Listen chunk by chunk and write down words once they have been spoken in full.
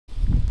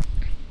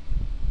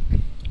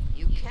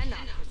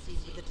cannot proceed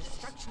with the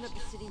destruction of the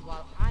city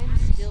while I'm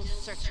still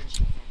searching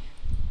for him.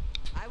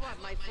 I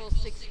want my full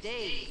 6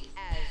 days,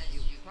 as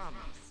you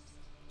promised.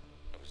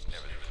 That was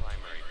never the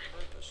primary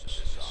purpose of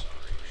this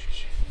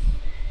operation.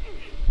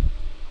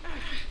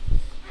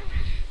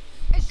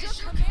 As your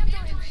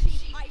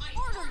commander-in-chief, I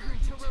order you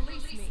to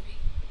release me.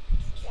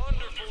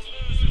 Wonderful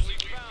news that we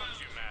found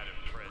you,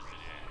 Madam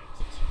President.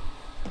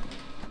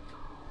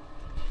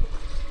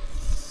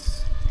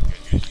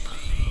 Because you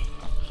see,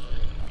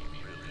 we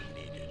really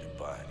needed a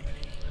body.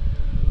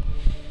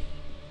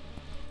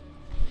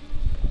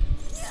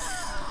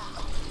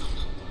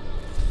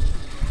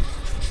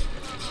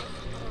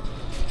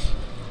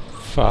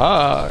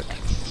 Fuck.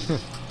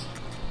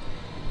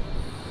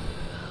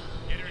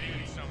 Get her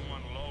to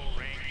someone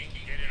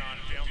low-ranking, get it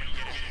on film, and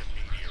get it to the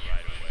media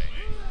right away.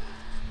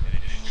 And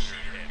then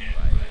shoot her head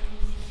by that.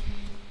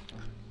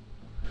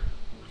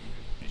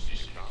 This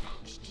is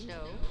promised.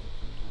 No,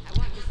 I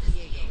want Mr.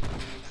 Diego.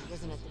 He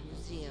wasn't at the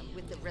museum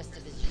with the rest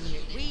of his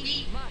unit.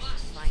 We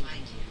must find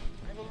him.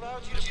 I've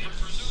allowed you to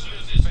pursue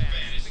this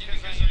fantasy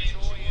because I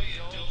enjoy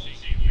indulging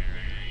you,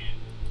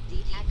 Marion.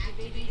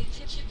 Deactivating the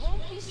chip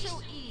won't be so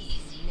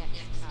easy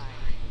next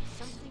time.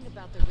 Something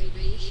about the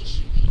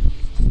radiation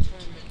to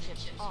turn the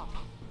chips off.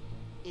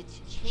 It's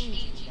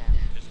changing them.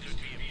 This could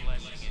be a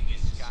blessing in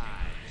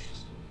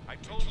disguise. I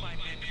told my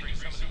men to bring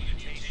some of the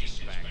mutations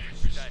back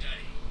for study.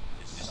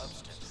 The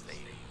substance they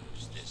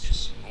use,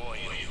 this oil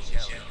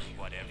jelly,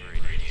 whatever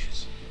it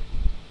is,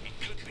 it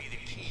could be the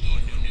key to a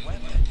new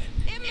weapon.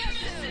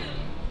 Imbecile!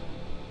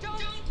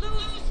 Don't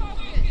lose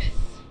focus!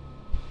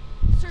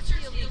 Search the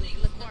illegals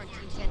in the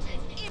quarantine tent,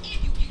 and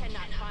if you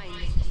cannot find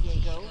Miss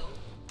Diego,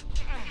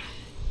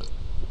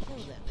 kill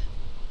them.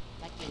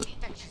 Like the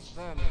infectious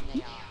vermin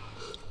they are.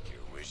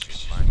 Your wish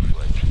is my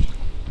pleasure.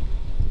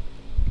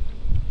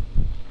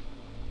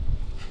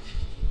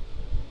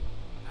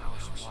 Power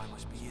supply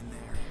must be in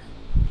there.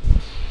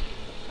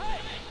 Hey!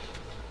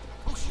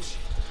 Oh shit!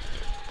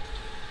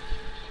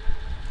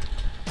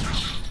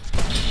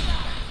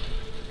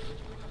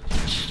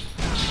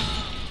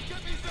 Get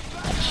me some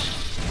backup!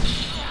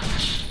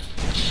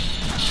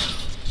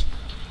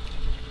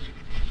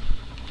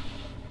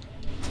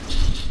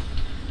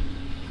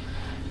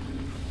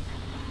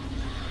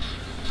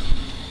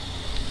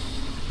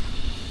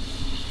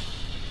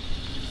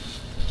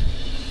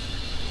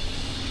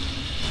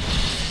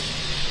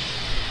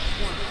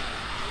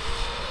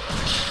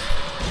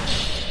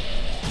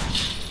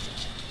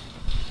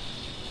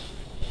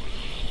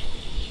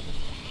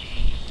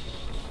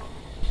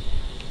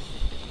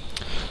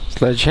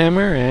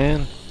 Sledgehammer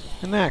and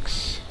an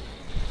axe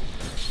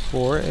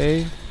for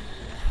a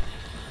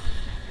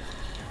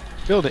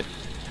build it.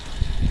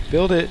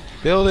 Build it.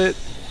 Build it.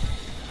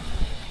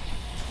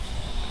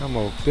 Come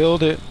on,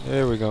 build it.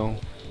 There we go.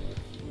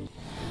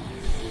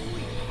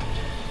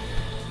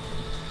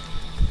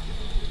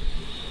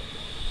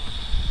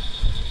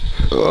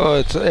 Oh,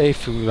 it's a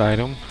food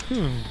item.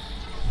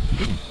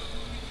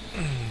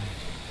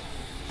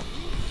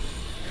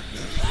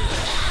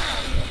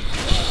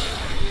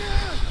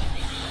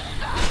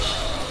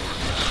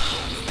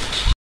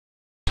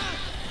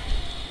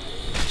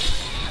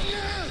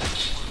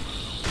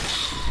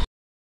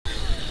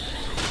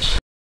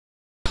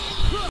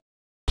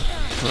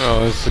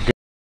 Oh, this is a good.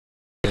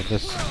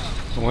 This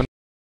one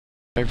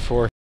right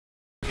before.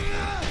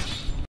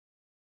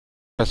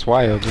 That's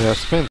wild. Yeah,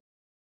 spin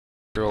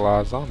through a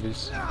lot of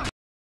zombies.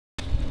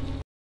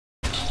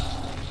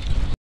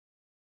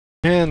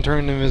 And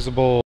turn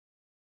invisible.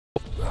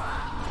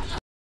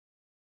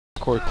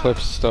 Cord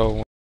clips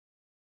though.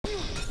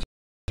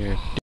 You're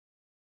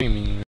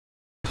dreaming.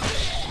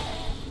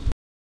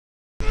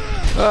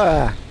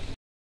 Ah.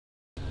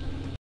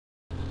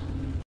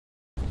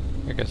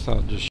 I guess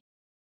I'll just.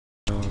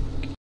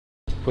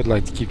 Would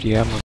like to keep the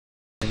ammo.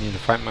 I need to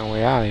fight my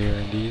way out of here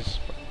in these,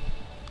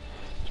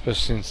 especially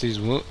since these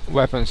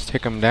weapons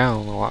take them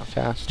down a lot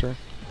faster.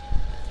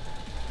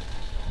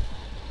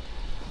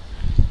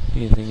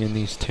 Anything in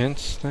these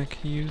tents that I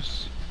can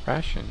use?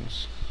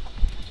 Rations.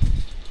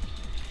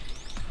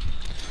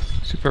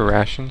 Super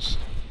rations.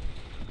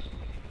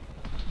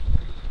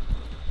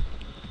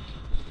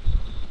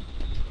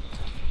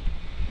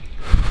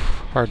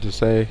 Hard to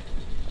say.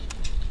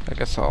 I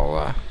guess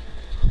I'll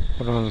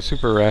put on the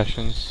super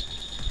rations.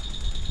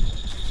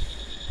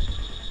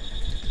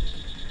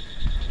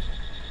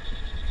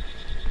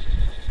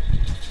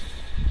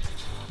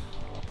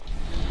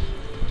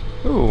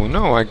 Ooh,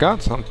 no, I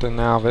got something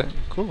out of it.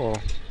 Cool.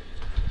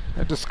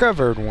 I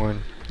discovered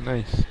one.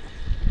 Nice.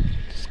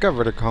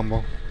 Discovered a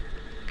combo.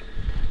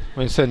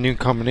 When it said new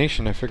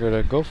combination, I figured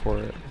I'd go for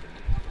it.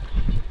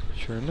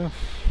 Sure enough.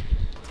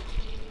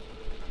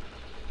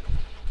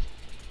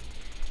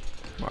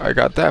 Well, I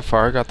got that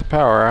far. I got the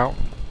power out.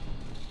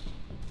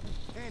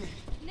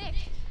 Nick!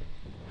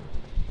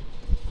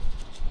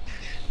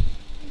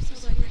 I'm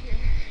so glad you're here.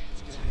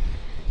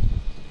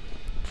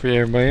 For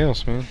everybody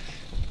else, man.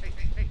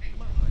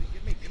 Come on, buddy.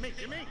 Give me.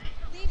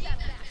 Leave that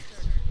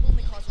bastard. Will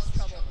only cause us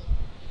trouble.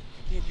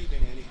 Can't do that,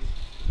 Annie.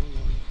 Don't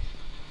worry.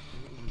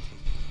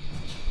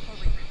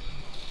 Hurry.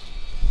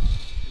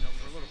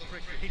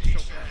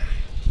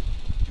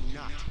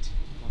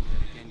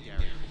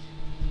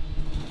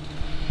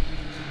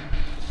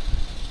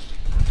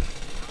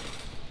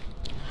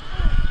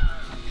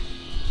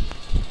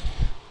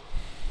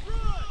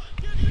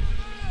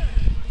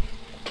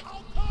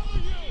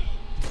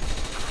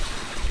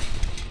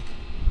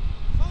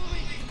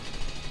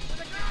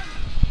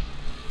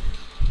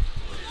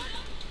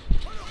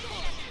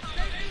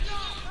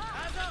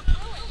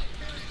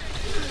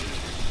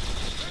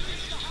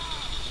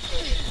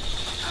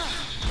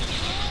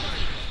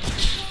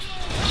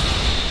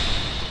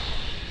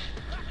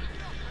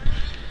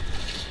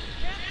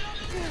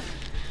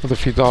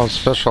 defeat all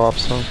special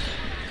ops though.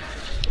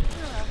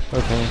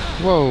 Okay.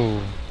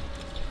 Whoa.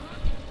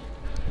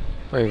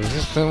 Wait, was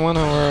this the one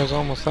where I was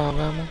almost out of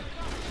ammo?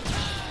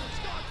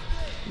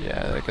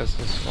 Yeah, I guess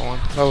this is the one.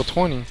 Oh,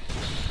 20.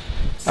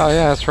 Oh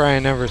yeah, that's right. I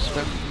never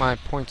spent my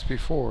points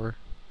before.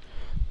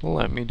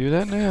 Let me do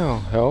that now.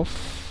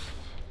 Health.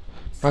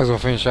 Might as well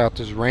finish out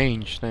this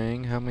range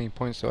thing. How many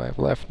points do I have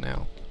left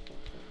now?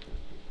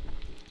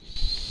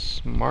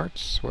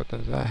 Smarts? What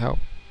does that help?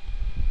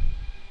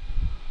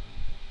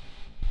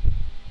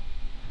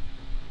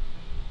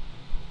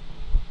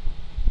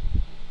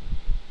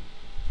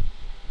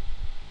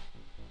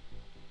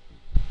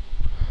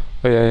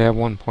 Oh yeah, I have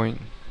 1 point.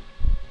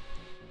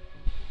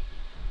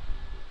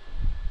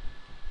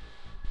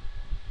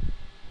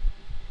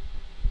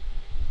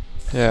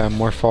 Yeah,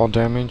 more fall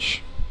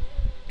damage.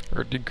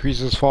 Or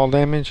decreases fall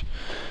damage.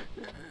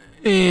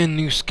 And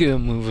new skill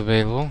move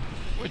available.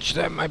 Which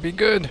that might be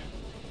good.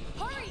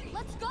 Hurry,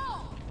 let's go.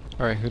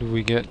 Alright, who do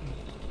we get?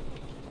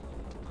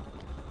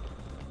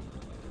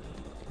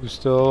 Who's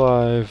still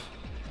alive?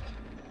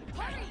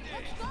 Hurry,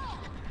 let's go.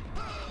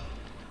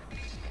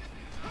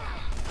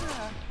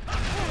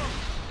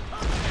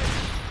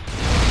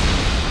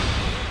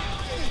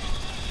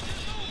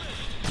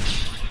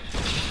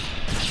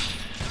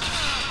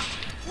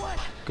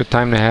 Good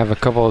time to have a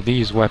couple of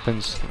these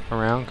weapons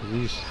around, because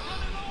these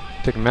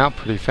take them out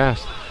pretty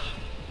fast.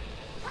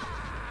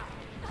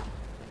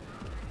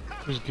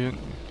 Who's good?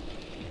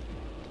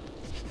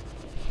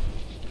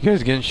 You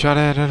guys getting shot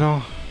at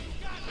all?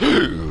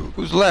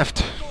 Who's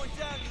left?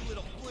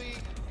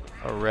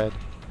 A red.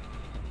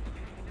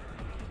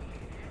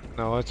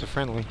 No, it's a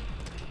friendly.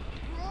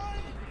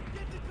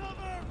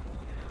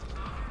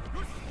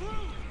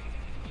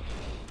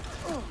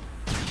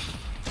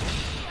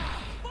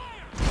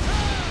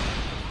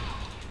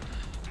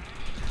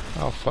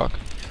 Oh fuck.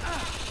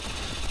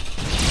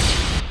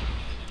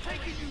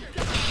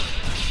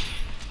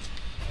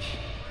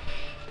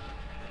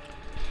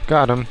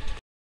 Got him.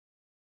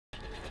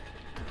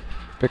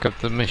 Pick up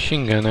the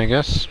machine gun, I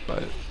guess,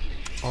 but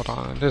hold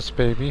on to this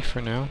baby for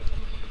now.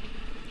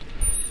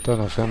 Don't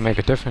know if it'll make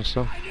a difference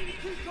though.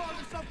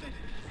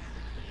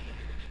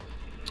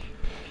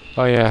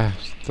 Oh yeah,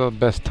 still the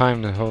best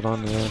time to hold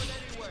on to that.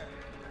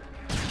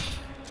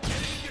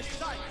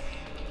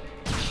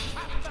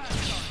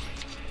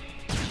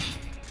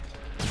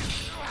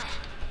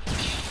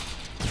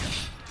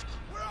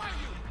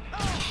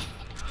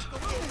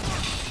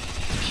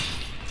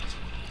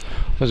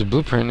 There's a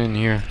blueprint in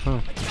here. Huh.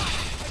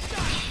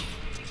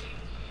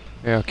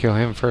 Yeah, I'll kill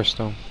him first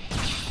though.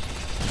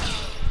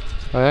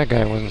 Oh, that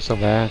guy wasn't so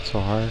bad,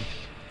 so hard.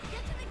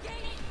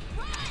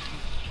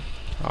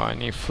 Oh, I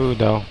need food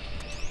though.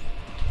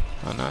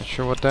 I'm not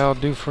sure what that'll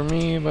do for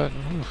me, but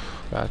oof,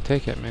 gotta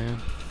take it, man.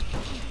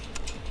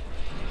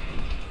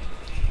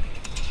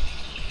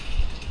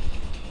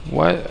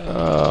 What?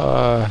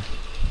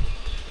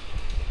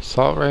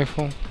 Assault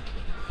rifle?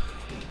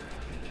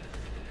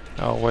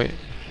 Oh, wait.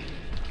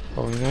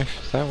 Bowie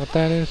knife? Is that what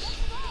that is?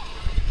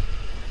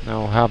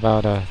 No, how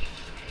about a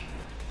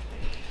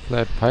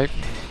lead pipe?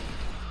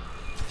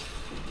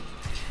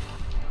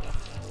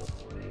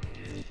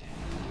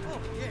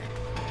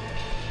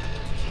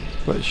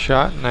 Split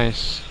shot,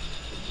 nice.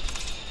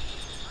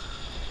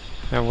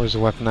 That was the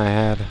weapon I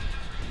had.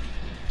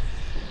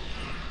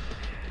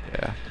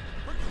 Yeah.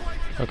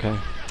 Okay.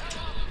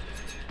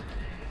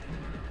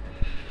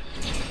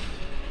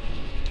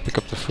 Pick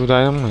up the food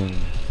item and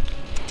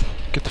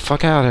get the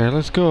fuck out of here.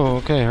 Let's go.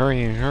 Okay,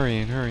 hurry,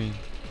 hurry, hurry.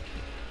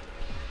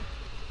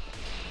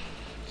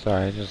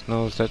 Sorry, I just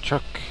noticed that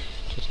truck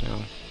just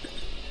now.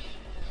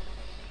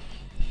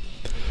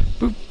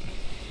 Boop.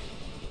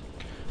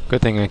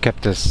 Good thing I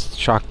kept this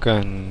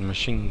shotgun,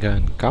 machine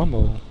gun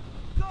combo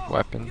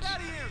weapons.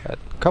 Had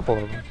a couple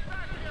of them.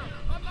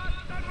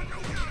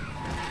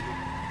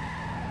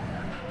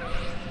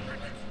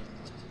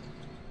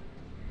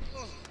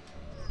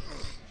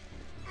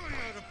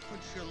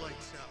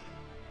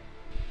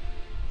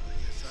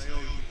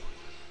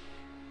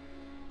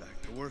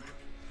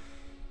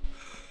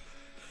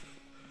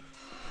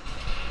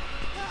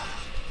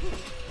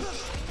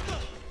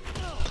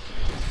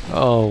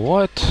 Oh,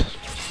 what?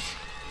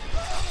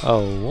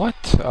 Oh, what?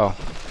 Oh.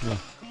 Yeah.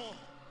 Come on.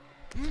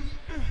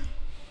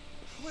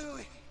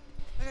 Wait.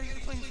 I gotta get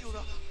the plane fueled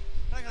up.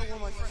 I gotta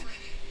warn my friend.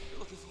 You're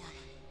looking for him.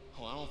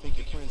 Oh, I don't think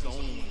your friend's the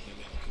only one they're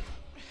looking for.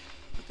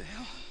 What the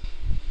hell?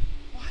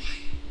 Why?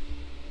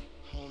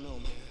 I don't know,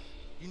 man.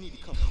 You need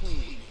to come clean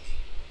with me.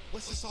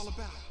 What's this all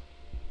about?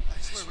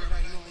 I swear, Red, I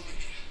have no idea.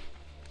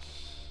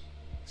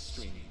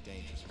 Extremely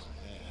dangerous, my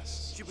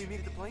ass. Should we meet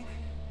at the plane?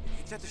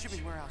 It's at the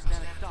shipping warehouse down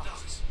at the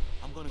docks.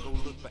 I'm gonna go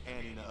look for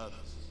Annie and the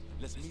others.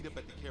 Let's meet up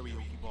at the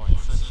karaoke bar in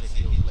Sunset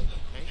Hills later,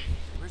 okay?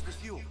 Where's the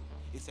fuel?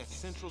 It's at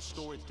central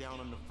storage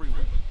down on the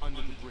freeway,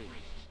 under the bridge.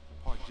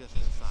 Parked just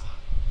inside.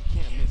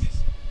 You can't miss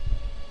it.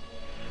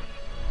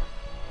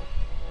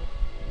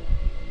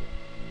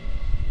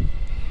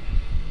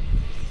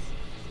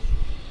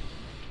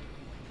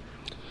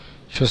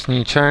 Just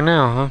need to try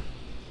now, huh?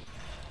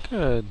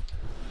 Good.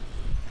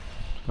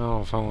 don't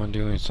know if I want to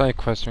do any side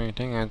quests or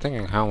anything. I think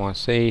I kind of want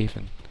to save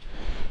and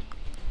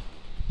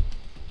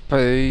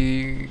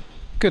play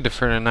good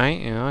for the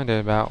night. You know, I did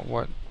about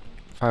what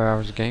 5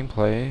 hours of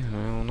gameplay. I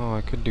don't know.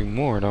 I could do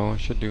more though. I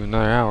should do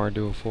another hour.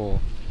 Do a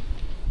full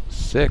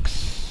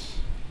 6,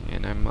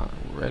 and I'm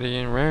ready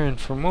and raring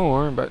for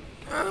more. But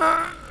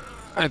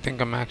I think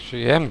I'm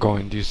actually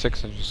going to do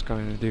 6. I'm just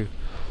going to do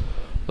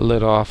a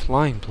little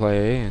offline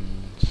play, and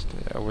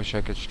I wish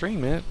I could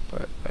stream it,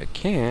 but I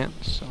can't.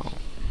 So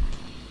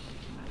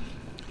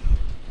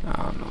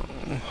I don't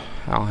know.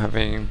 I don't have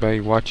anybody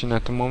watching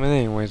at the moment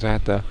anyways. I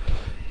have to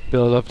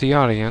build up the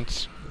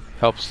audience.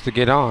 Helps to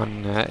get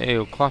on at 8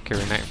 o'clock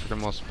every night for the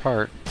most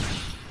part.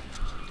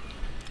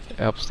 It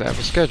helps to have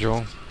a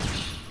schedule.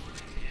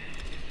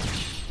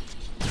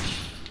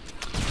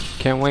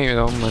 Can't wait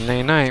though,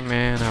 Monday night,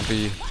 man. I'll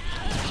be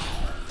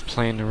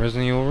playing the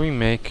Resident Evil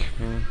remake,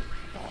 man.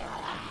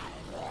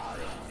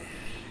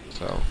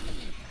 So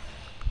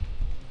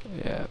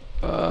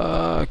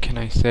yeah, can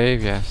I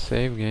save? Yeah,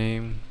 save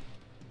game.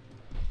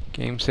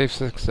 Game saved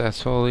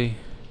successfully.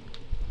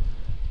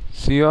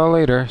 See y'all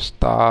later.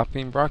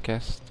 Stopping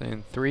broadcast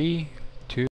in 3,